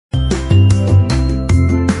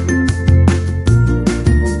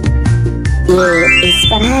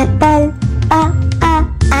apple,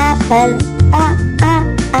 apple,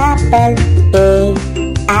 apple. A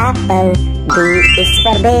apple. B is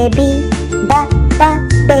for baby,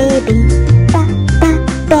 baby,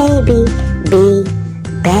 baby. B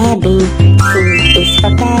baby. C is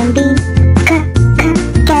for candy,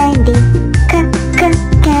 candy,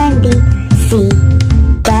 candy. C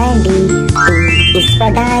candy. D is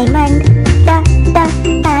for diamond,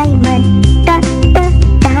 diamond,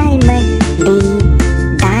 diamond. D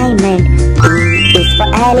diamond. E is for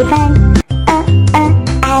elephant,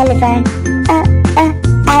 elephant,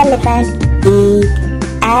 elephant. E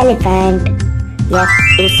elephant. F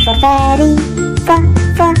is for fairy,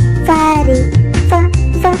 fairy,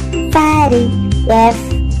 fairy. F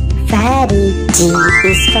fairy. G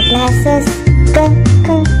is for glasses,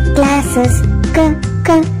 glasses,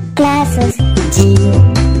 glasses. G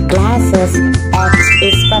glasses. H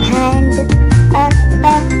is for hand, hand,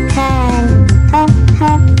 hand.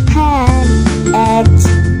 H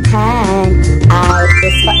hand. I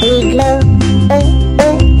is for igloo,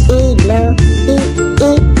 igloo,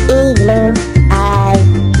 igloo. I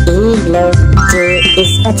igloo. J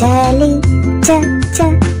is for jelly,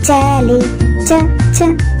 jelly,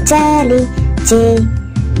 jelly. J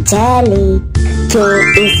jelly. K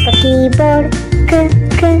is for keyboard,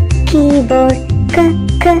 keyboard,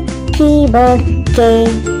 keyboard. K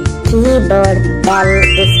keyboard. L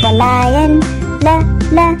is for lion,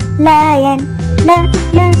 lion, lion.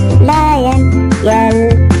 L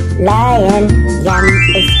lion. M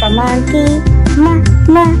is for monkey,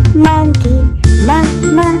 monkey,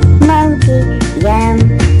 monkey. M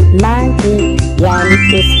monkey. N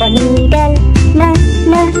is for needle,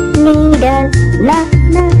 needle,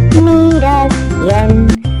 needle. N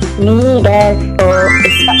needle. O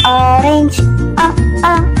is for orange,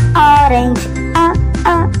 orange,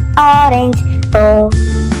 orange. O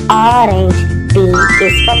orange. P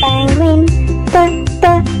is for penguin,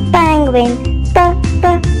 penguin,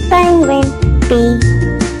 penguin. P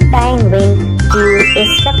penguin. Q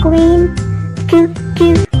is for queen, queen,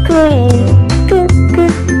 queen.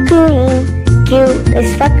 Q is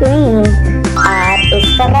for queen. R is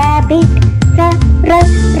for rabbit,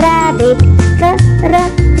 rabbit,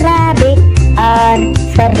 rabbit. R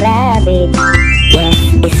for rabbit. S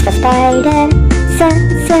is for spider,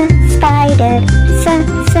 spider,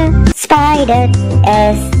 spider.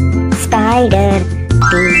 S spider.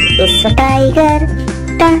 T is for tiger,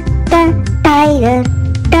 tiger,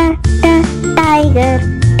 tiger.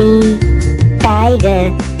 T tiger.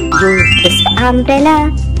 U is for umbrella,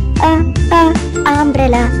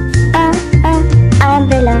 umbrella,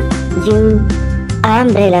 umbrella. U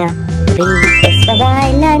umbrella. V is for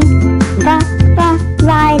violin,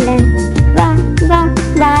 violin,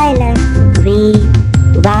 violin. V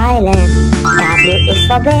violin. W is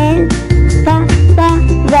for whale,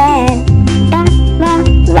 whale,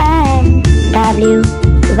 whale. W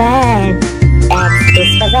whale. X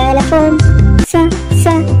is for xylophone,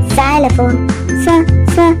 xylophone,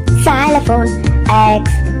 xylophone. X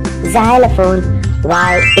xylophone.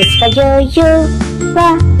 Y is for yo-yo,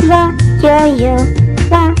 yo-yo,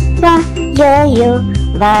 yo-yo.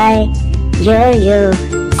 Y yo-yo.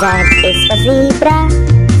 Z is for zebra,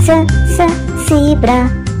 zebra,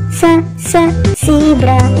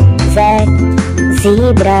 zebra. Z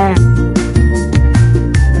zebra.